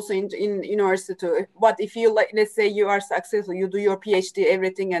 anywhere, also in university too. But if you let's say you are successful, you do your PhD,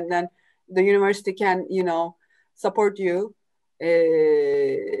 everything, and then the university can support you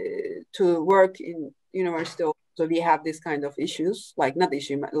to work in university. So we have this kind of issues,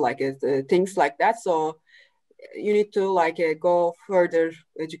 things like that. So you need to go further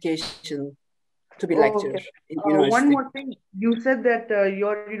education to be lecturer in university. One more thing, you said that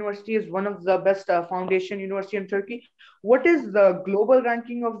your university is one of the best foundation university in Turkey. What is the global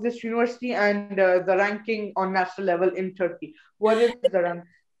ranking of this university and the ranking on national level in Turkey? What is the rank?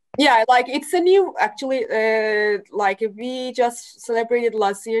 Yeah, it's a new, actually, we just celebrated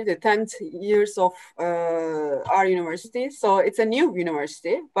last year the 10th years of our university. So it's a new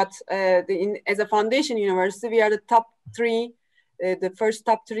university, but as a foundation university, we are the top three, the first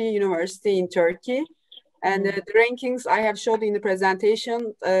top three university in Turkey. And the rankings I have showed in the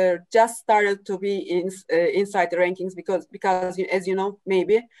presentation just started to be inside the rankings because as you know,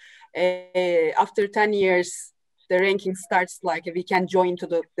 maybe after 10 years, the ranking starts we can join to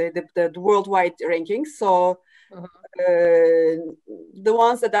the worldwide rankings. So the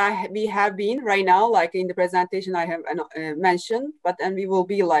ones that we have been right now, in the presentation I have mentioned, but then we will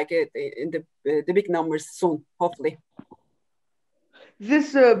be in the big numbers soon, hopefully.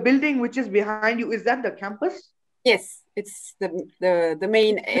 This building which is behind you, is that the campus? Yes, it's the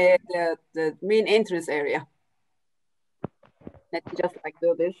main the main entrance area. Let me just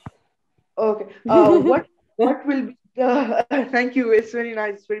do this. Okay. What will be thank you, it's very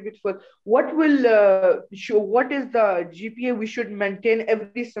nice, it's very beautiful. What will what is the GPA we should maintain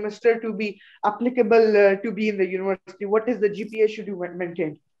every semester to be applicable to be in the university? What is the GPA should you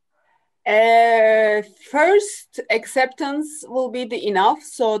maintain? First acceptance will be enough.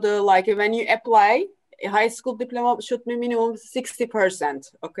 So when you apply, a high school diploma should be minimum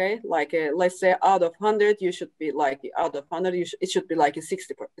 60%. Okay, let's say out of 100, you should be out of 100, it should be a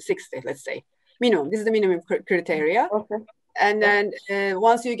 60, let's say. Minimum. This is the minimum criteria. Okay. And then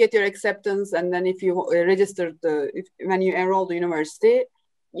once you get your acceptance, and then if you register when you enroll the university,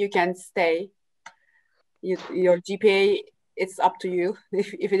 you can stay. Your GPA, it's up to you.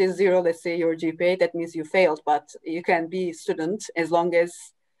 If it is 0, let's say your GPA, that means you failed. But you can be student as long as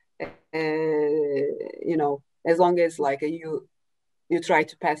as long as you try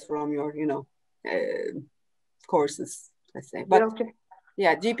to pass from your courses, let's say. But yeah, okay.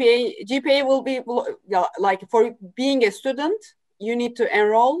 Yeah, GPA will be like for being a student, you need to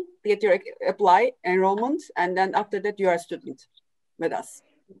enroll, get your apply enrollment, and then after that you are a student with us.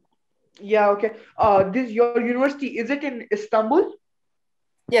 Yeah, okay. This your university, is it in Istanbul?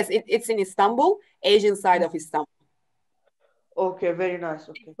 Yes, it's in Istanbul, Asian side of Istanbul. Okay, very nice.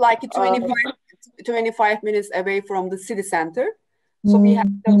 Okay. Like 25 minutes away from the city center. So we have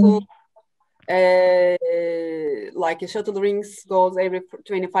shuttle, like a shuttle rings goes every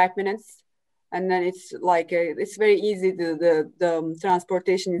 25 minutes. And then it's like, it's very easy. The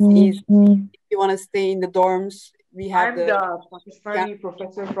transportation is easy. If you want to stay in the dorms, we have I'm the Pakistani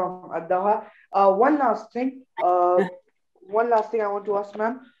professor from Addaha. One last thing. One last thing I want to ask,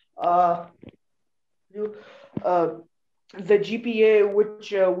 ma'am. The GPA,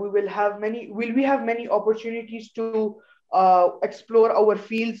 which will we have many opportunities to explore our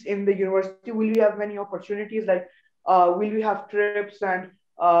fields in the university? Will we have many opportunities, like will we have trips and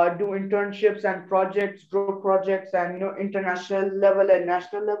do internships and projects, group projects, and international level and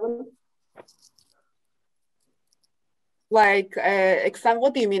national level? Like extent,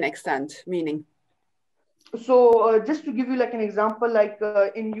 what do you mean extent? Meaning? So just to give you like an example, like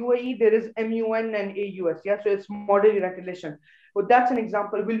in UAE there is MUN and AUS, yeah. So it's model United Nations. But that's an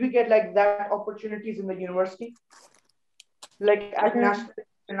example. Will we get like that opportunities in the university, like at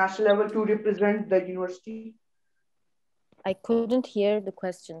national level, to represent the university? I couldn't hear the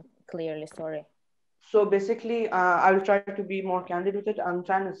question clearly. Sorry. So basically, I will try to be more candid with it. I'm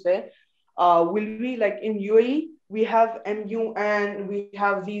trying to say, will we, like in UAE, we have MUN, we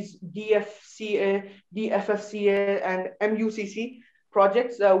have these DFCA, DFFCA, and MUCC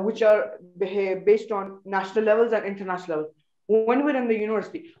projects, which are based on national levels and international levels. When we're in the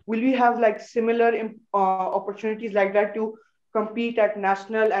university, will we have like similar opportunities like that to compete at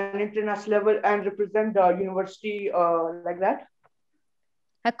national and international level and represent the university like that?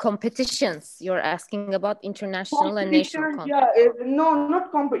 Competitions. You're asking about international and national. Yeah, no,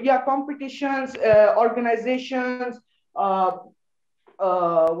 not competitions, organizations. What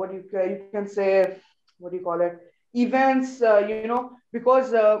you can say? What do you call it? Events.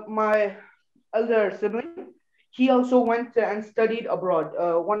 Because my elder sibling, he also went and studied abroad.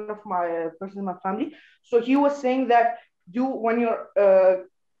 One of my persons in my family. So he was saying that when you're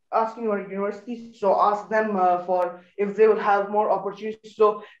asking your university, so ask them for if they will have more opportunities.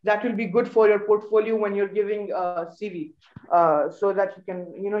 So that will be good for your portfolio when you're giving CV, so that you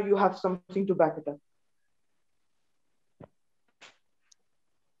can, you have something to back it up.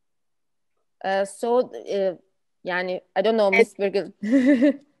 Yani, I don't know, Miss Virgil.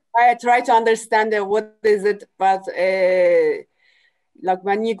 I try to understand what is it, but like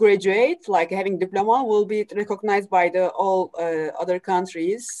when you graduate, like having diploma will be recognized by the all other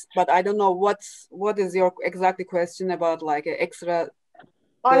countries. But I don't know what is your exactly question about, like extra.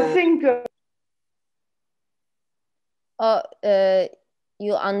 I think.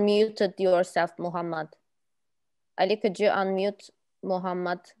 You unmuted yourself, Muhammad. Ali, could you unmute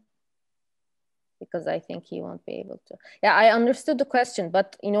Muhammad? Because I think he won't be able to. Yeah, I understood the question,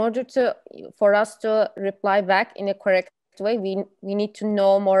 but in order for us to reply back in a correct way, we need to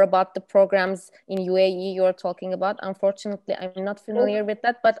know more about the programs in UAE you're talking about. Unfortunately, I'm not familiar with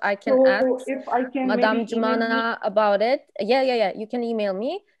that, but I can ask if I can Madam Jumana about it. Yeah, you can email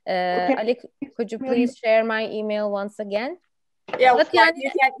me. Ali, could you please share my email once again? Yeah, like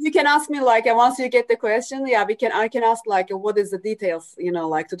you can ask me, like once you get the question, yeah, I can ask like what is the details,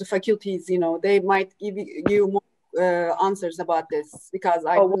 like to the faculties, they might give you more answers about this, because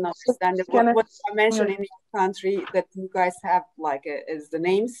I don't understand what I mentioned in your country that you guys have like is the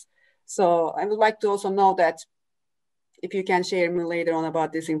names. So I would like to also know that if you can share me later on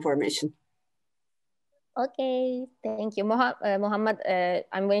about this information. Okay, thank you, Muhammad.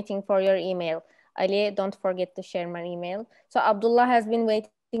 I'm waiting for your email. Ali, don't forget to share my email. So Abdullah has been waiting.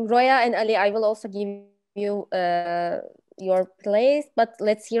 Roya and Ali, I will also give you your place, but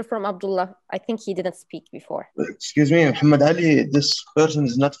let's hear from Abdullah. I think he didn't speak before. Excuse me, Muhammad Ali, this person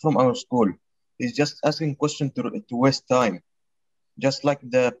is not from our school. He's just asking questions to waste time, just like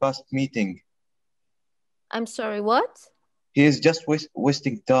the past meeting. I'm sorry, what? He is just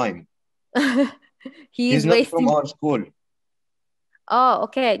wasting time. He's not from our school. Oh,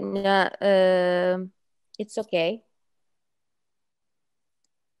 okay. It's okay.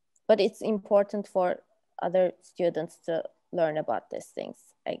 But it's important for other students to learn about these things,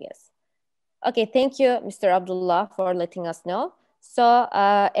 I guess. Okay, thank you, Mr. Abdullah, for letting us know. So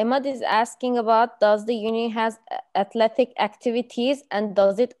Emad is asking about, does the union has athletic activities and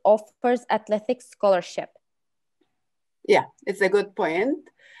does it offers athletic scholarship? Yeah, it's a good point.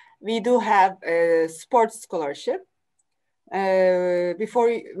 We do have a sports scholarship.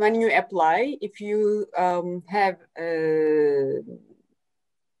 when you apply, if you have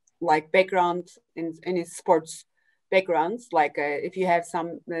like background in any sports backgrounds, like if you have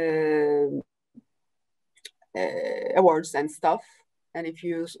some awards and stuff, and if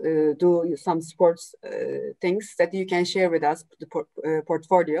you do some sports things that you can share with us, the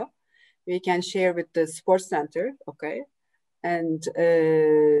portfolio, we can share with the sports center, okay? And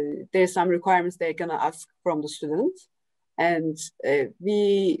there's some requirements they're gonna ask from the students. And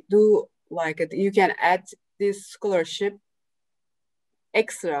we do like it, you can add this scholarship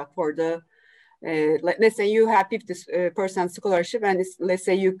extra for the let's say you have 50% scholarship, and let's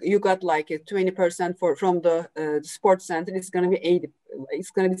say you got like a 20% from the sports center. It's going to be 80.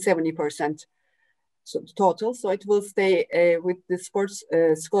 It's going to be 70%. So total. So it will stay with the sports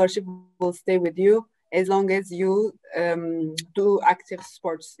scholarship will stay with you as long as you do active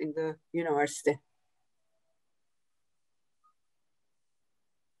sports in the university.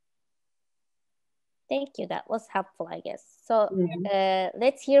 Thank you. That was helpful, I guess. So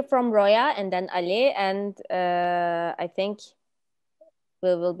let's hear from Roya and then Ali, and I think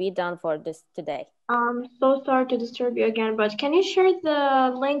we will be done for this today. So sorry to disturb you again, but can you share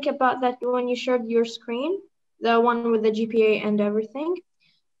the link about that when you shared your screen, the one with the GPA and everything,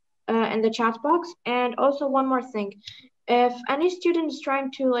 in the chat box? And also one more thing. If any student is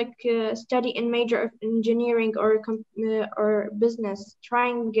trying to study in major of engineering or business,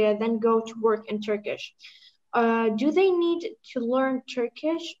 trying then go to work in Turkish, do they need to learn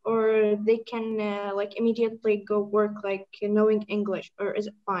Turkish, or they can immediately go work knowing English, or is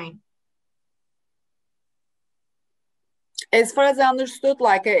it fine? As far as I understood,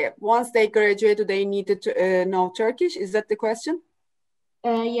 once they graduated, they needed to know Turkish. Is that the question?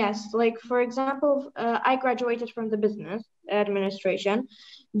 Yes, for example, I graduated from the business administration.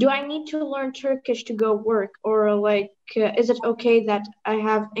 Do I need to learn Turkish to go work, or is it okay that I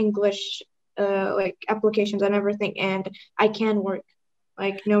have English applications and everything, and I can work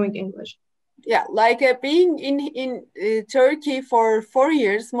knowing English? Yeah, being in Turkey for 4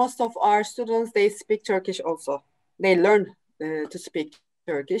 years, most of our students, they speak Turkish also. They learn to speak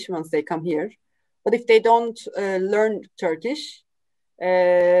Turkish once they come here. But if they don't learn Turkish,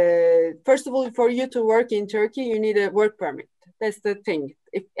 first of all, for you to work in Turkey, you need a work permit. That's the thing.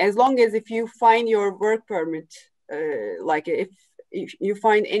 As long as if you find your work permit, if you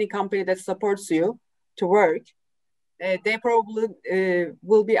find any company that supports you to work, they probably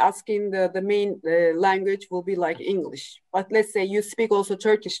will be asking the main language will be English. But let's say you speak also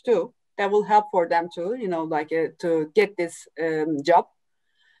Turkish too. That will help for them too, to get this job.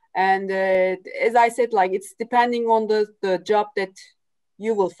 And as I said, it's depending on the job that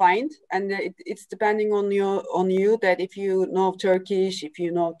you will find, and it's depending on you that if you know Turkish, if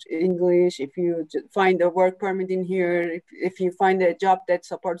you know English, if you find a work permit in here, if you find a job that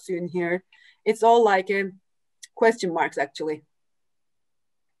supports you in here, it's all question marks actually.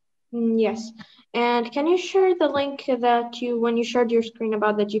 Yes, and can you share the link that when you shared your screen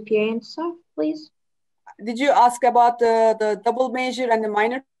about the GPA and stuff, please? Did you ask about the double major and the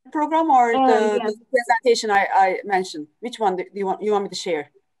minor program, or yes. the presentation I mentioned? Which one do you want me to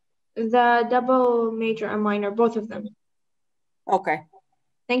share? The double major and minor, both of them. Okay.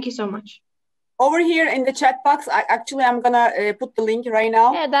 Thank you so much. Over here in the chat box, I'm gonna put the link right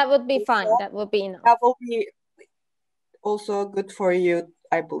now. Yeah, that would be fine. That would be enough. That will be also good for you,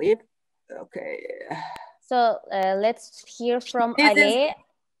 I believe. Okay. So let's hear from Ali.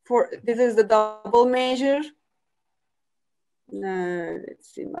 This is the double major.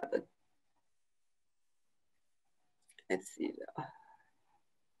 Let's see. Let's see.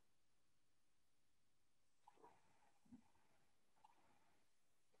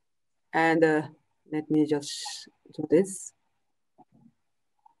 And let me just do this.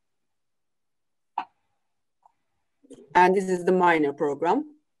 And this is the minor program.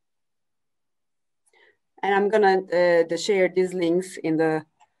 And I'm gonna share these links in the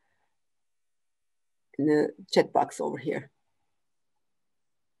chat box over here.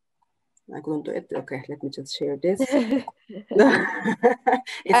 I couldn't do it. Okay, let me just share this. I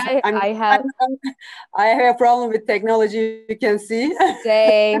have a problem with technology, you can see.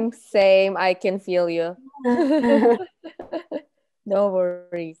 Same. I can feel you. No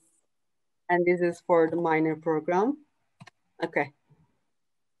worries. And this is for the minor program. Okay.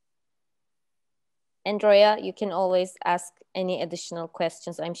 Andrea, you can always ask any additional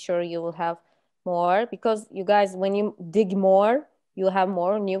questions. I'm sure you will have more, because you guys, when you dig more, you'll have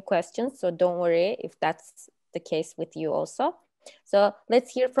more new questions. So don't worry if that's the case with you also. So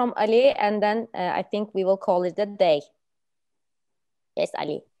let's hear from Ali, and then I think we will call it a day. Yes,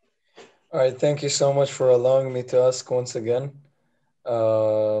 Ali. All right, thank you so much for allowing me to ask once again. I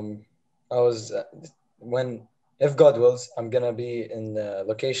was when, if God wills, I'm gonna be in a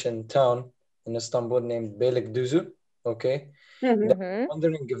location town in Istanbul named Beylikdüzü. Okay, now, I'm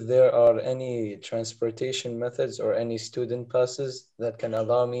wondering if there are any transportation methods or any student passes that can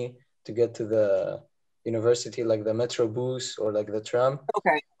allow me to get to the university, like the metro bus or like the tram.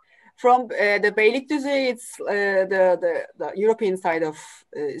 Okay. From the Beylikdüzü, it's the European side of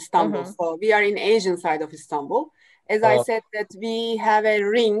Istanbul. So we are in Asian side of Istanbul. As I said, that we have a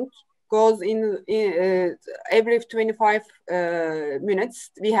ring goes in every 25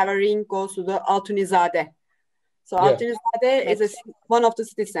 minutes. We have a ring goes to the Altunizade. So Altunizade is one of the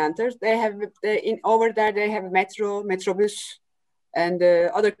city centers. They have over there. They have metrobus, and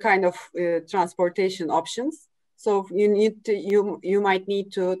other kind of transportation options. So you might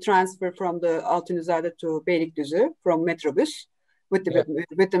need to transfer from the Altunizade to Beylikdüzü from metrobus with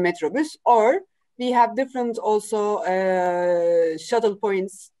the metrobus, or we have different also shuttle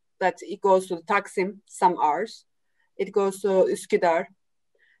points that it goes to Taksim some hours. It goes to Üsküdar,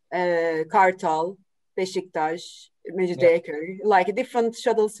 Kartal, Beşiktaş, Mecidiyeköy, like different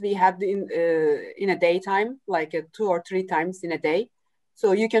shuttles we have in a daytime, like 2 or 3 times in a day.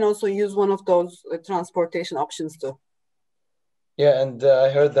 So you can also use one of those transportation options too. Yeah, and I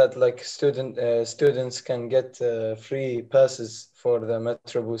heard that like students can get free passes for the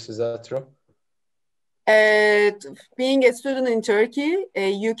metrobus. Is that true? Being a student in Turkey,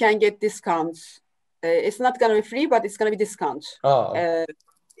 you can get discounts. It's not going to be free, but it's going to be discount.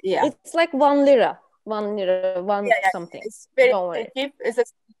 Yeah. It's like 1 lira, something. It's very cheap.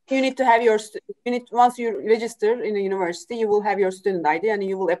 You need to have once you register in a university, you will have your student ID and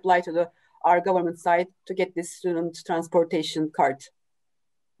you will apply to our government site to get this student transportation card.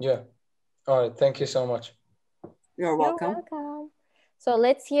 Yeah. All right. Thank you so much. You're welcome. You're welcome. So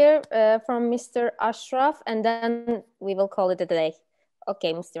let's hear from Mr. Ashraf, and then we will call it a day.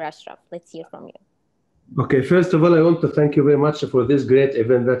 Okay, Mr. Ashraf, let's hear from you. Okay, first of all, I want to thank you very much for this great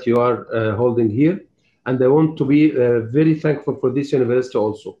event that you are holding here. And I want to be very thankful for this university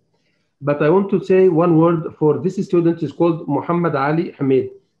also. But I want to say one word for this student is called Muhammad Ali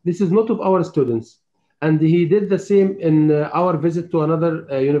Hamid. This is not of our students. And he did the same in our visit to another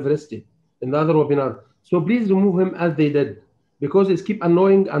university, in the other webinar. So please remove him as they did, because it's keep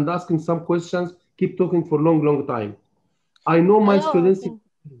annoying and asking some questions, keep talking for long time. I know my students.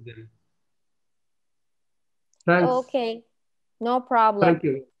 Okay. Thanks. Okay, no problem. Thank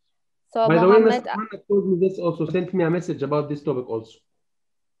you. So by Mohammed, the way, Mr. Mohammed told me this also, sent me a message about this topic also.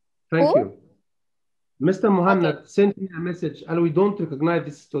 Thank you. Mr. Mohammed sent me a message, and we don't recognize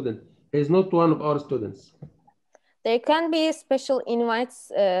this student. He is not one of our students. There can be special invites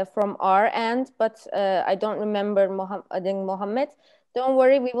from our end, but I don't remember Mohammed. Don't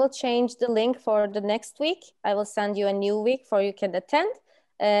worry, we will change the link for the next week. I will send you a new week for you can attend.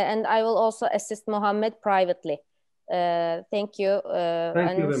 And I will also assist Mohammed privately. Thank you.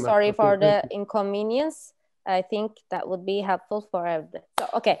 Thank you and very sorry much. for the inconvenience. I think that would be helpful for everyone. So,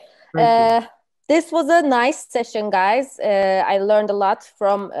 okay. This was a nice session, guys. I learned a lot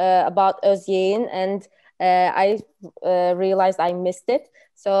from about Özyeğin, and I realized I missed it.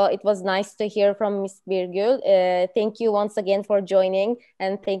 So it was nice to hear from Ms. Birgül. Thank you once again for joining,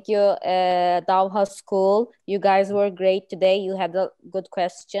 and thank you, Davha School. You guys were great today. You had good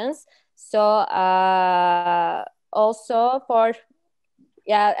questions. So also for,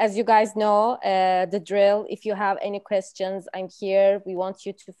 as you guys know, the drill, if you have any questions, I'm here. We want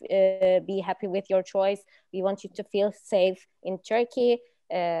you to be happy with your choice. We want you to feel safe in Turkey.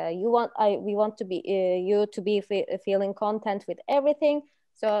 We want to be you to be feeling content with everything.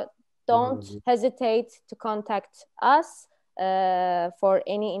 So don't hesitate to contact us for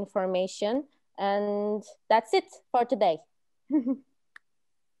any information. And that's it for today.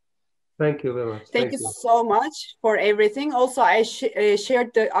 Thank you very much. Thank you so much for everything. Also, I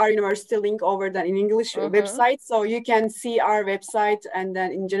shared our university link over the in English website, so you can see our website and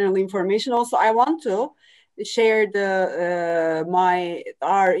then in general information. Also, I want to share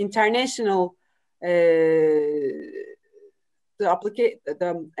our international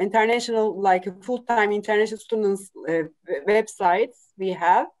the international, like full-time international students websites we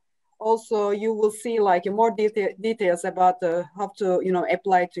have. Also, you will see like more details about how to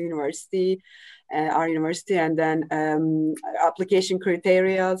apply to university, our university, and then application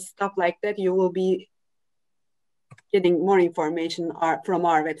criteria, stuff like that. You will be getting more information from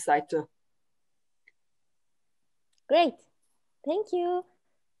our website too. Great, thank you.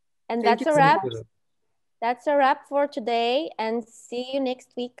 And that's a wrap. That's a wrap for today, and see you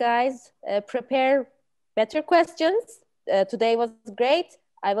next week, guys. Prepare better questions. Today was great.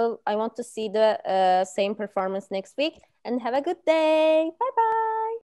 I want to see the same performance next week. And have a good day. Bye bye.